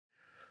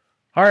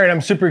All right,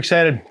 I'm super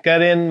excited.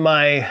 Got in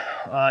my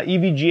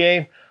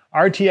EVGA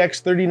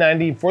RTX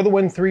 3090 for the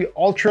Win 3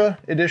 Ultra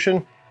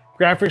Edition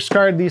graphics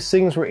card. These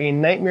things were a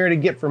nightmare to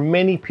get for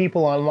many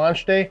people on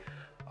launch day.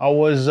 I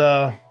was,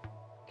 I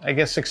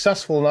guess,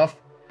 successful enough,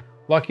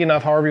 lucky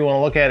enough, however you want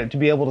to look at it, to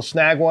be able to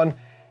snag one.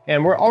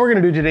 And all we're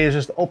going to do today is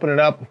just open it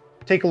up,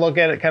 take a look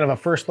at it, kind of a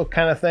first look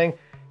kind of thing.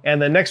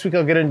 And then next week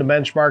I'll get into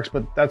benchmarks,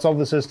 but that's all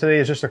this is today,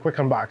 is just a quick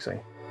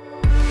unboxing.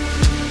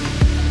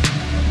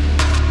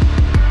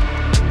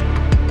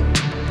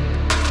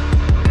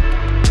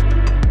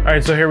 All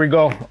right, so here we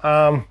go.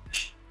 Kind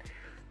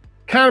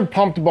of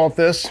pumped about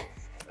this.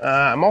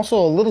 I'm also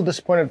a little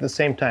disappointed at the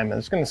same time, and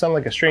it's gonna sound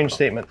like a strange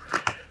statement.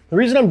 The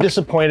reason I'm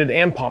disappointed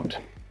and pumped,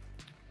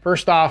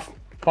 first off,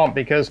 pumped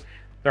because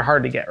they're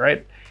hard to get,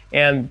 right?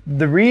 And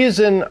the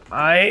reason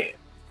I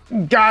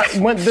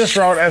went this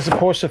route as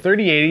opposed to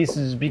 3080s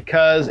is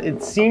because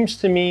it seems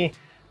to me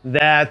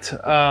that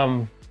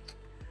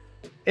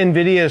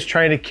NVIDIA is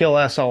trying to kill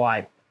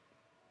SLI.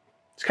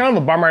 It's kind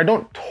of a bummer. I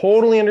don't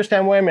totally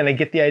understand why. I mean, I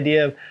get the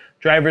idea of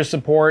driver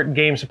support,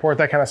 game support,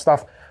 that kind of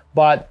stuff,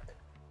 but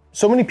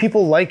so many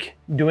people like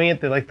doing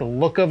it. They like the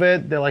look of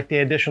it. They like the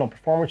additional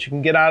performance you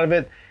can get out of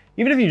it.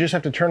 Even if you just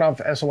have to turn off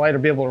SLI to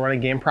be able to run a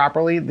game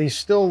properly, they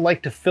still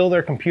like to fill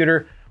their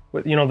computer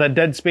with, you know, that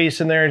dead space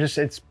in there. Just,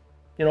 it's,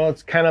 you know,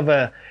 it's kind of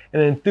an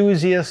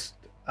enthusiast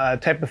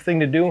type of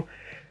thing to do.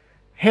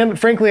 And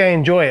frankly, I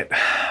enjoy it.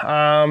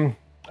 I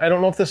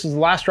don't know if this is the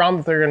last round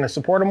that they're going to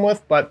support them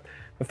with, but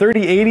the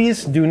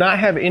 3080s do not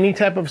have any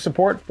type of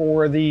support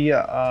for the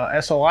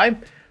SLI.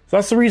 So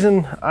that's the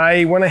reason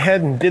I went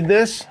ahead and did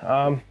this.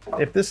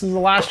 If this is the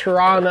last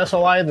hurrah on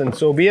SLI, then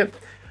so be it.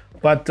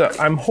 But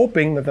I'm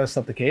hoping that that's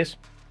not the case.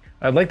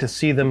 I'd like to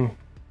see them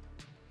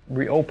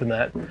reopen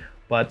that,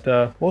 but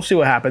we'll see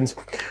what happens.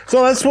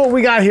 So that's what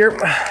we got here.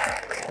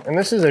 And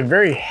this is a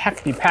very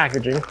hefty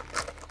packaging.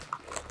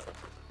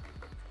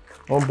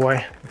 Oh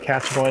boy, the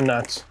cat's going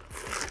nuts.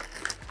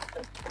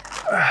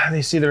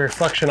 They see the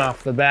reflection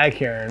off the bag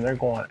here and they're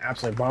going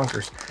absolutely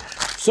bonkers.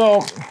 So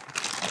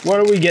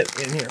what do we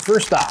get in here?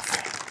 First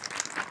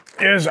off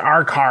is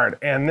our card,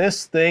 and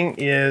this thing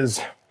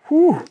is,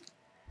 whew,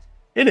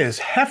 it is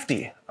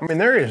hefty. I mean,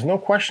 there is no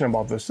question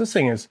about this. This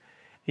thing is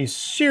a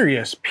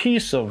serious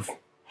piece of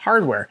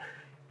hardware,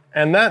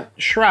 and that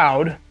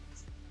shroud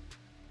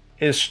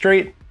is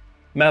straight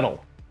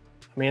metal.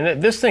 I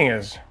mean, this thing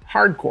is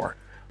hardcore.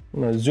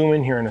 I'm gonna zoom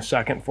in here in a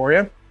second for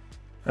you,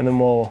 and then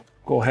we'll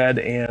go ahead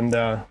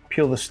and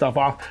peel this stuff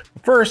off.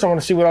 But first, I want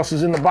to see what else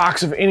is in the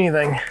box, if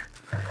anything.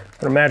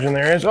 I imagine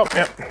there is. Oh,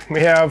 yep, we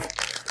have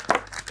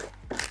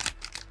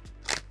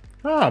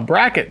a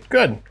bracket.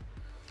 Good.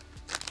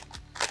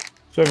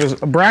 So there's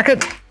a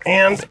bracket,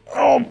 and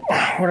oh,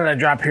 what did I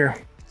drop here?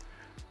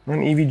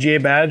 An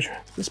EVGA badge.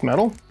 Is this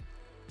metal?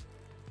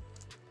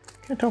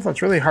 Can't tell if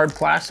that's really hard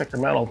plastic or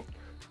metal.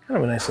 Kind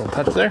of a nice little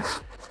touch there.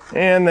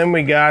 And then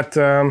we got,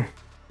 oh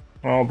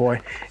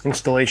boy,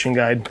 installation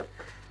guide.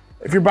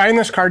 If you're buying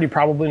this card, you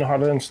probably know how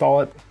to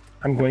install it.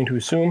 I'm going to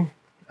assume,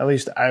 at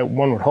least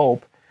one would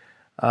hope.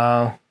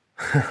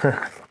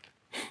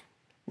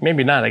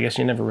 Maybe not, I guess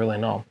you never really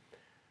know.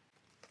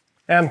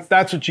 And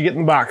that's what you get in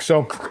the box.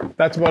 So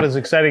that's about as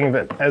exciting of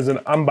it as an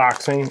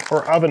unboxing,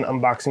 or of an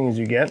unboxing, as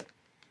you get.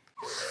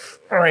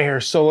 All right, here,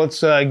 so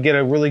let's get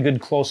a really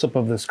good close-up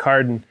of this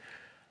card and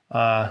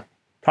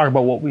talk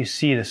about what we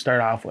see to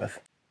start off with.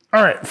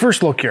 All right,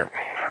 first look here.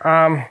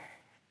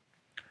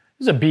 This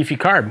is a beefy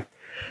card.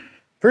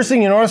 First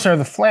thing you notice are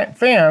the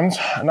fans,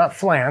 not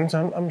flans,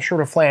 I'm sure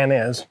what a flan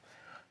is.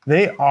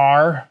 They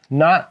are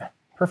not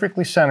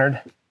perfectly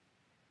centered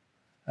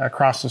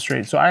across the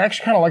straight. So I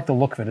actually kind of like the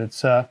look of it.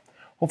 It's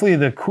hopefully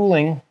the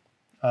cooling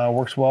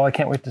works well. I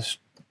can't wait to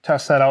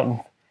test that out and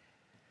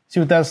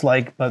see what that's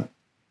like. But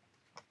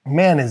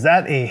man, is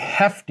that a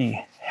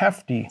hefty,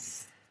 hefty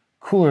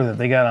cooler that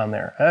they got on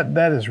there.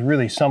 That is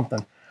really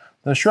something.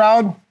 The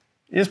shroud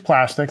is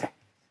plastic,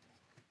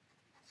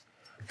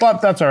 but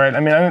that's all right.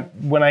 I mean,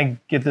 when I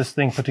get this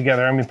thing put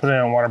together, I'm gonna put it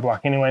on a water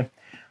block anyway.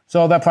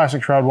 So that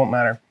plastic shroud won't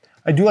matter.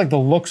 I do like the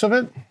looks of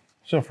it.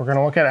 So if we're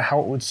gonna look at it,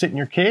 how it would sit in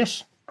your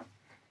case,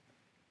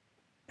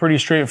 pretty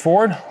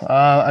straightforward.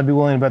 I'd be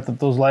willing to bet that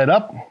those light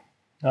up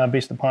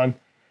based upon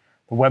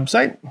the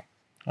website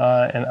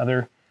and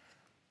other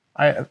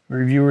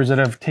reviewers that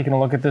have taken a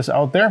look at this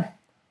out there.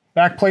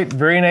 Back plate,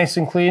 very nice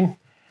and clean.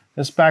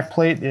 This back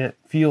plate, it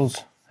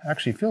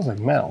actually feels like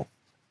metal.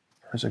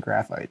 Or is it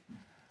graphite?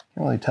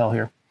 Can't really tell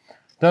here.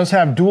 It does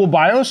have dual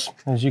BIOS,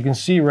 as you can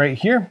see right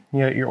here.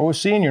 You got your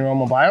OC and your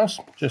normal BIOS,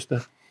 just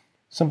a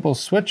simple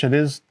switch. It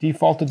is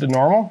defaulted to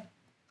normal.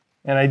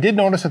 And I did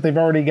notice that they've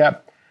already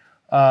got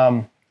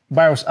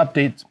BIOS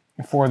updates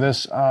for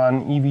this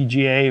on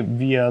EVGA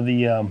via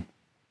the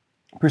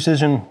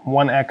Precision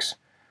 1X,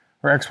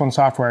 or X1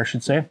 software, I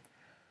should say.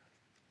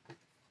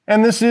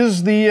 And this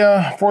is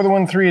the for the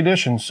Win 3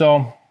 edition,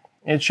 so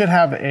it should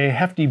have a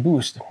hefty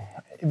boost.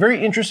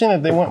 Very interesting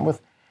that they went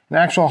with an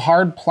actual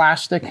hard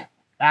plastic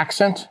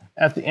accent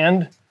at the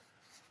end,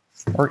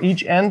 or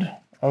each end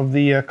of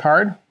the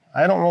card.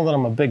 I don't know that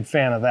I'm a big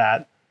fan of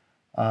that.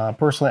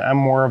 Personally, I'm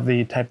more of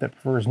the type that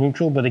prefers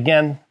neutral, but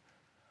again,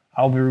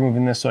 I'll be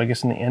removing this, so I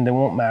guess in the end it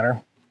won't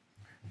matter.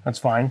 That's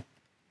fine.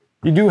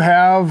 You do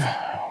have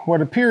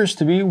what appears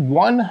to be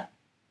one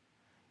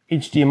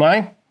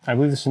HDMI, I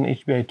believe this is an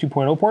HDMI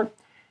 2.0 port,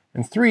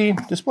 and 3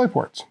 display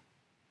ports.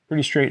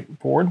 Pretty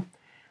straightforward.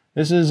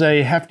 This is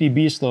a hefty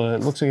beast though.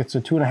 It looks like it's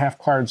a 2.5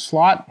 card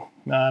slot.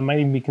 Might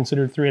even be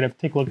considered 3. I'd have to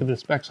take a look at the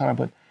specs on it,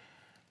 but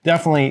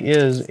definitely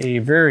is a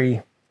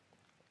very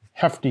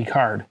hefty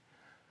card.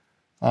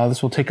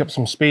 This will take up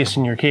some space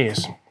in your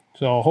case.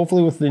 So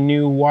hopefully with the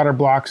new water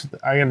blocks,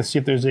 I got to see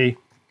if there's a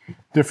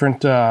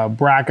different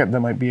bracket that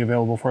might be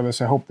available for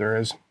this. I hope there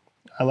is.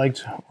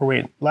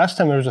 Last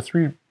time there was a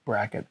 3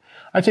 bracket.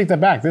 I take that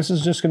back. This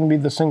is just going to be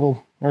the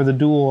single or the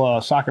dual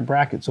socket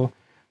bracket. So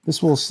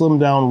this will slim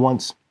down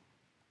once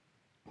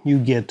you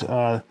get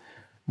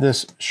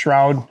this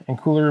shroud and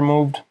cooler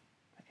removed,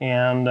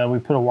 and we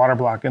put a water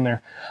block in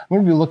there. I'm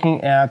going to be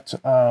looking at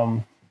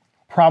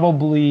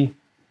probably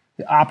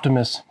the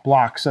Optimus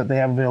blocks that they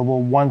have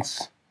available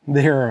once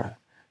they're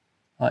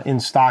in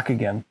stock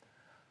again.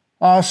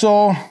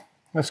 So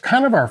that's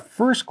kind of our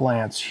first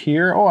glance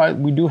here. Oh,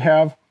 we do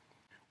have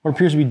what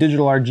appears to be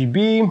digital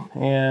RGB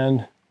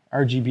and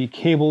RGB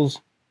cables.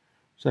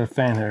 Is that a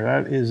fan header?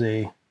 That is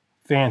a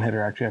fan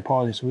header, actually. I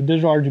apologize. So a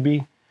digital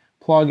RGB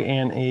plug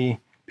and a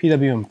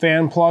PWM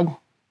fan plug.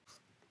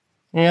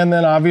 And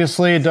then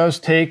obviously it does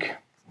take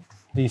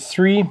the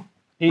 3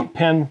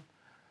 8-pin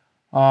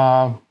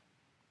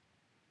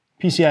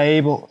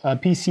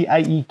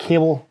PCIe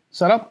cable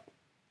setup.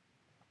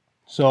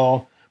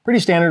 So pretty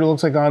standard, it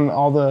looks like, on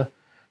all the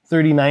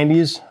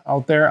 3090s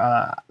out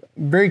there.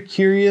 Very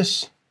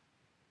curious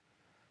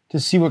to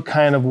see what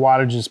kind of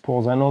wattage this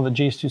pulls. I know that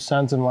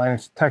Jace2Sense and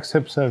Linux Tech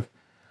Tips have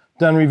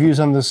done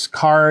reviews on this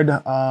card.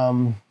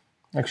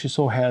 Actually,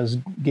 so has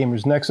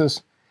Gamers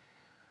Nexus.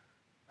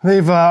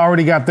 They've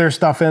already got their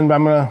stuff in, but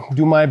I'm going to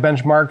do my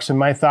benchmarks and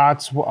my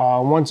thoughts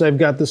once I've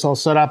got this all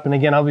set up. And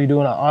again, I'll be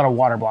doing it on a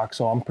water block,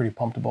 so I'm pretty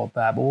pumped about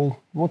that. But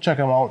we'll check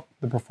them out,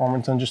 the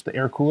performance on just the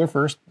air cooler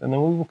first, and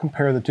then we will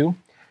compare the two.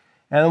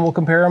 And then we'll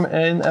compare them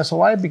in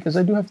SLI because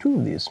I do have 2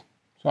 of these.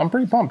 So I'm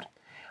pretty pumped.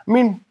 I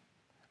mean,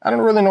 I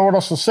don't really know what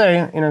else to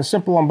say in a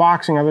simple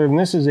unboxing other than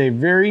this is a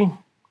very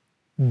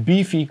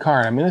beefy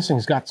card. I mean, this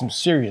thing's got some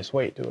serious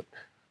weight to it.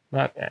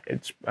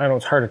 I know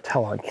it's hard to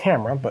tell on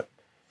camera, but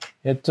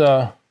it's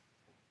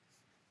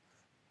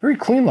very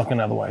clean looking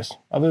otherwise,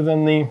 other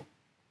than the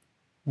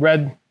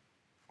red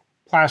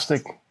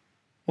plastic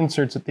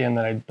inserts at the end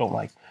that I don't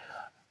like.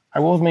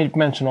 I will make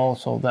mention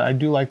also that I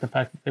do like the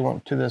fact that they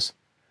went to this,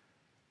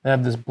 they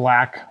have this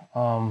black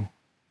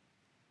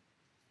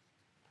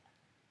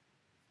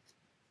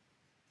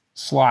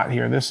slot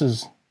here.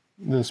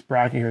 This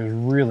bracket here is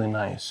really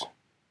nice.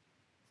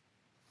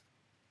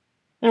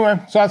 Anyway,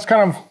 so that's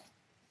kind of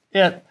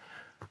it.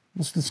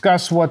 Let's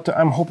discuss what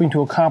I'm hoping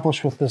to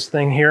accomplish with this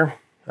thing here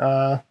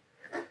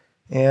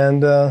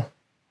and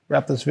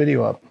wrap this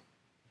video up.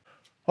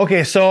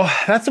 Okay, so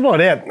that's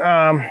about it.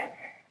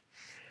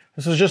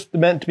 This is just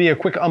meant to be a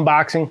quick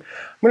unboxing.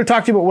 I'm going to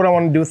talk to you about what I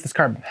want to do with this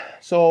card.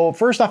 So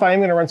first off, I am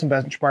going to run some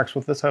benchmarks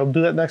with this. I'll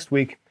do that next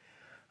week.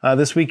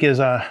 This week is,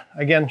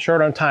 again,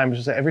 short on time.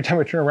 Just every time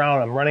I turn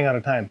around, I'm running out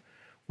of time,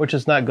 which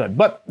is not good,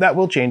 but that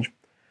will change.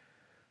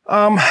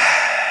 I'm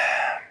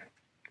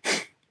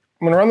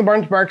going to run the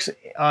benchmarks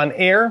on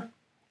air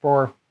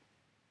for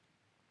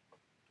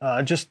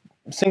just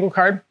single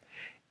card,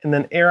 and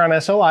then air on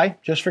SLI,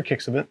 just for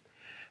kicks of it.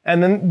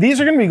 And then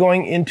these are going to be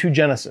going into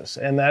Genesis,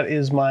 and that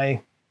is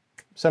my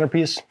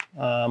centerpiece,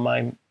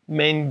 my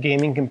main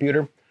gaming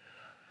computer.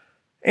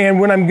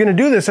 And when I'm going to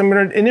do this, I'm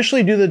going to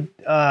initially do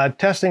the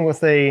testing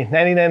with a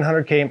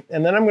 9900K,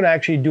 and then I'm going to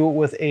actually do it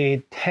with a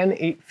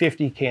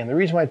 10850K. And the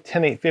reason why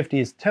 10850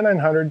 is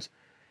 10900s,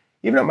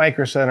 even at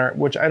Micro Center,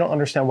 which I don't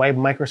understand why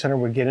Micro Center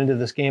would get into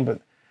this game, but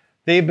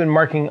they've been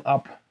marking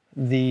up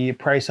the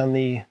price on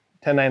the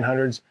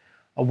 10900s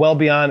well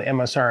beyond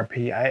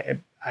MSRP.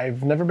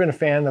 I've never been a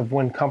fan of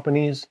when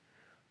companies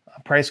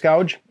price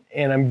gouge,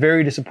 and I'm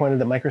very disappointed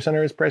that Micro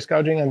Center is price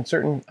gouging on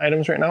certain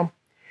items right now,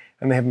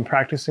 and they have been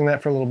practicing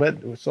that for a little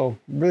bit, so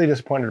really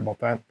disappointed about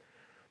that.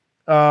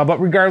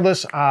 But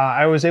regardless,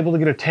 I was able to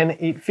get a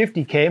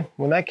 10850K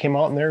when that came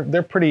out, and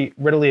they're pretty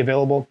readily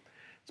available.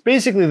 It's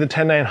basically the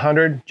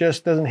 10900,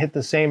 just doesn't hit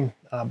the same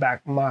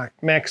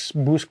max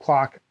boost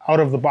clock out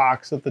of the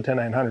box that the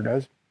 10900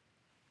 does.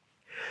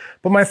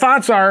 But my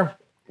thoughts are,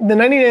 the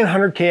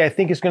 9900K I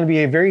think is going to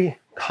be a very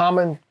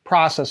common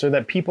processor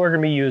that people are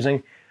going to be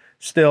using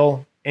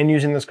still and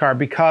using this card,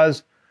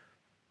 because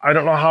I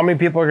don't know how many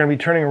people are going to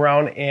be turning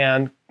around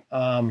and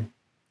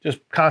just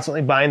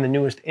constantly buying the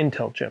newest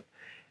Intel chip.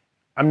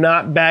 I'm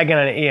not bagging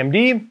on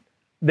AMD.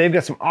 They've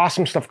got some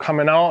awesome stuff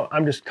coming out.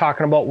 I'm just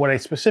talking about what I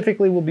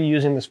specifically will be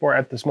using this for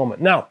at this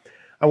moment. Now,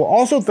 I will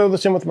also throw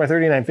this in with my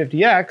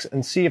 3950X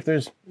and see if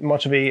there's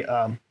much of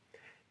a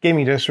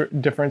gaming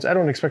difference. I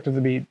don't expect it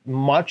to be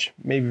much,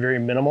 maybe very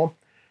minimal.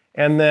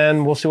 And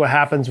then we'll see what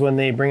happens when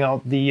they bring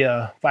out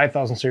the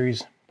 5000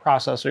 series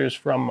processors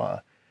from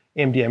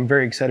AMD. I'm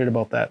very excited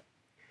about that.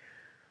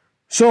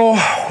 So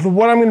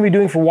what I'm gonna be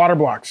doing for water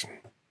blocks,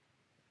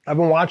 I've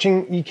been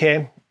watching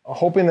EK,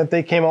 hoping that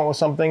they came out with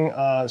something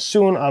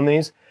soon on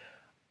these.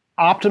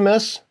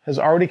 Optimus has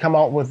already come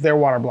out with their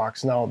water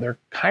blocks. Now they're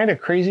kind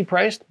of crazy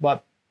priced,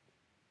 but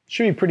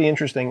should be pretty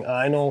interesting.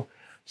 I know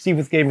Steve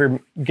with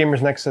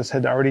Gamers Nexus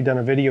had already done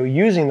a video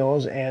using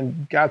those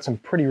and got some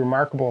pretty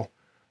remarkable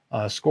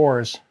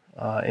scores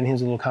in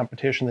his little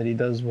competition that he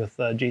does with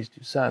Jay's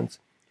 2 Cents.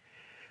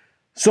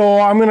 So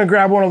I'm gonna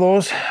grab one of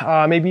those,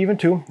 maybe even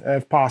two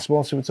if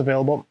possible, see what's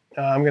available.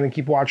 I'm gonna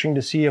keep watching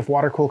to see if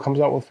Watercool comes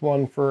out with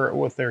one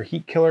with their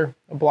heat killer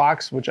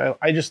blocks, which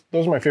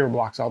those are my favorite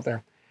blocks out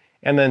there.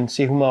 And then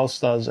see who else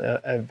does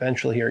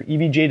eventually here.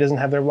 EVGA doesn't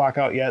have their block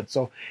out yet,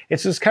 so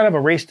it's just kind of a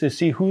race to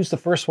see who's the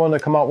first one to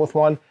come out with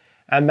one,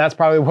 and that's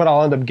probably what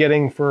I'll end up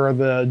getting for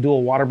the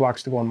dual water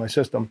blocks to go in my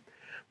system.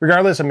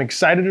 Regardless, I'm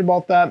excited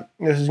about that.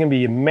 This is gonna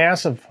be a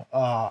massive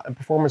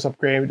performance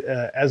upgrade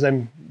as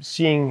I'm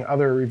seeing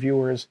other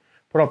reviewers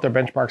put out their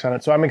benchmarks on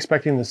it, so I'm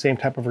expecting the same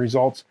type of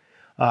results.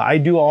 I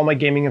do all my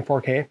gaming in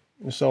 4K,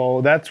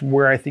 so that's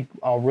where I think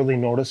I'll really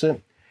notice it.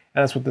 And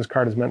that's what this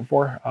card is meant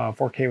for,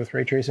 4K with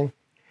ray tracing.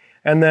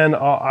 And then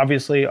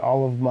obviously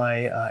all of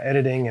my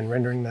editing and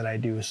rendering that I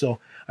do. So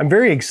I'm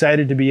very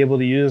excited to be able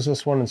to use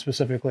this one and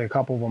specifically a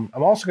couple of them.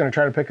 I'm also gonna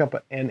try to pick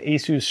up an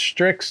Asus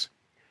Strix.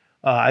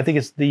 I think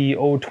it's the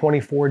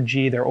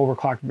 024G, their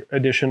overclocked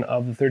edition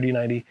of the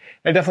 3090.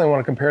 I definitely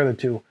wanna compare the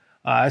two.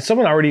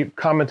 Someone already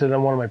commented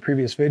on one of my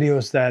previous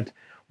videos that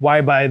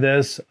why buy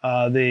this?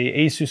 The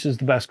Asus is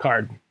the best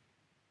card.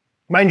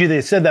 Mind you,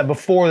 they said that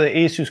before the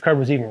Asus card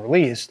was even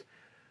released.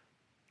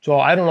 So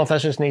I don't know if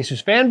that's just an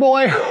Asus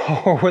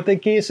fanboy or what the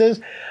case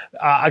is.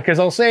 Because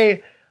I'll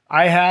say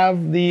I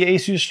have the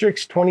Asus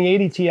Strix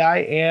 2080 Ti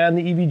and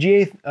the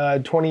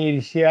EVGA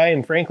 2080 Ti,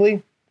 and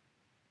frankly,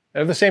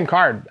 they're the same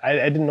card. I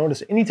didn't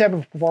notice any type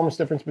of performance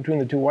difference between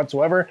the two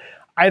whatsoever.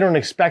 I don't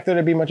expect there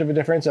to be much of a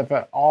difference, if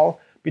at all,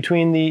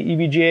 between the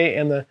EVGA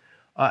and the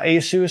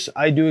Asus.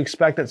 I do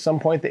expect at some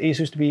point the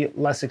Asus to be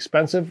less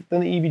expensive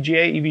than the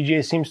EVGA.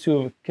 EVGA seems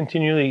to have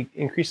continually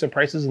increased their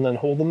prices and then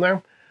hold them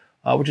there,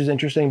 which is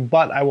interesting.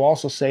 But I will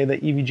also say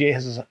that EVGA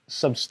has a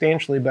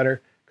substantially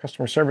better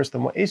customer service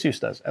than what Asus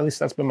does. At least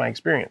that's been my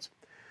experience.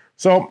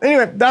 So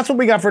anyway, that's what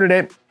we got for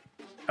today.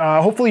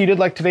 Hopefully you did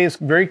like today's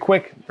very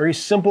quick, very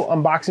simple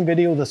unboxing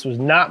video. This was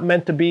not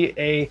meant to be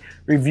a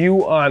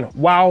review on,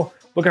 wow,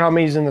 look at how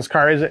amazing this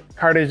card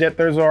is yet.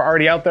 Those are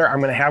already out there. I'm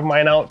gonna have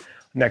mine out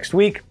next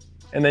week,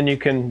 and then you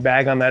can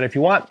bag on that if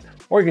you want,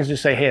 or you can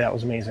just say, hey, that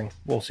was amazing.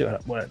 We'll see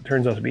what it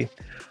turns out to be.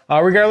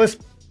 Regardless,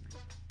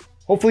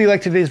 hopefully you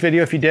liked today's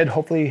video. If you did,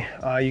 hopefully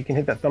you can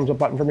hit that thumbs up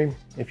button for me.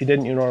 If you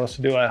didn't, you know what else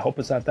to do. I hope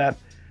it's not that.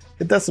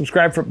 Hit that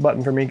subscribe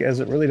button for me,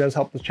 as it really does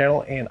help the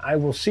channel, and I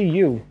will see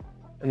you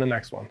in the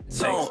next one.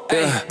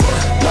 Thanks.